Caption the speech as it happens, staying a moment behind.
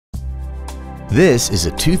This is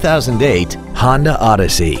a 2008 Honda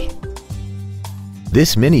Odyssey.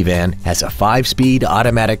 This minivan has a 5-speed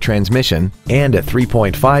automatic transmission and a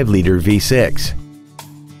 3.5-liter V6.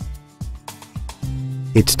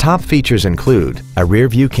 Its top features include a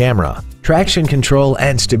rear-view camera, traction control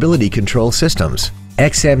and stability control systems,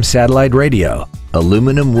 XM satellite radio,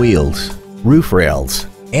 aluminum wheels, roof rails,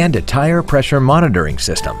 and a tire pressure monitoring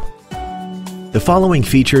system. The following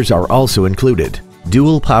features are also included: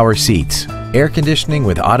 dual power seats, air conditioning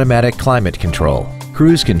with automatic climate control,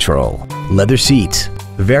 cruise control, leather seats,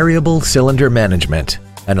 variable cylinder management,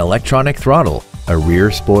 an electronic throttle, a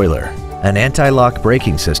rear spoiler, an anti-lock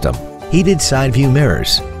braking system, heated side view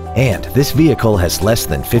mirrors, and this vehicle has less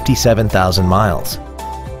than 57,000 miles.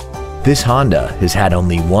 This Honda has had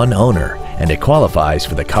only one owner and it qualifies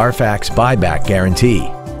for the Carfax buyback guarantee.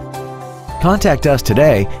 Contact us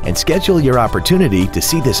today and schedule your opportunity to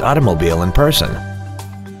see this automobile in person.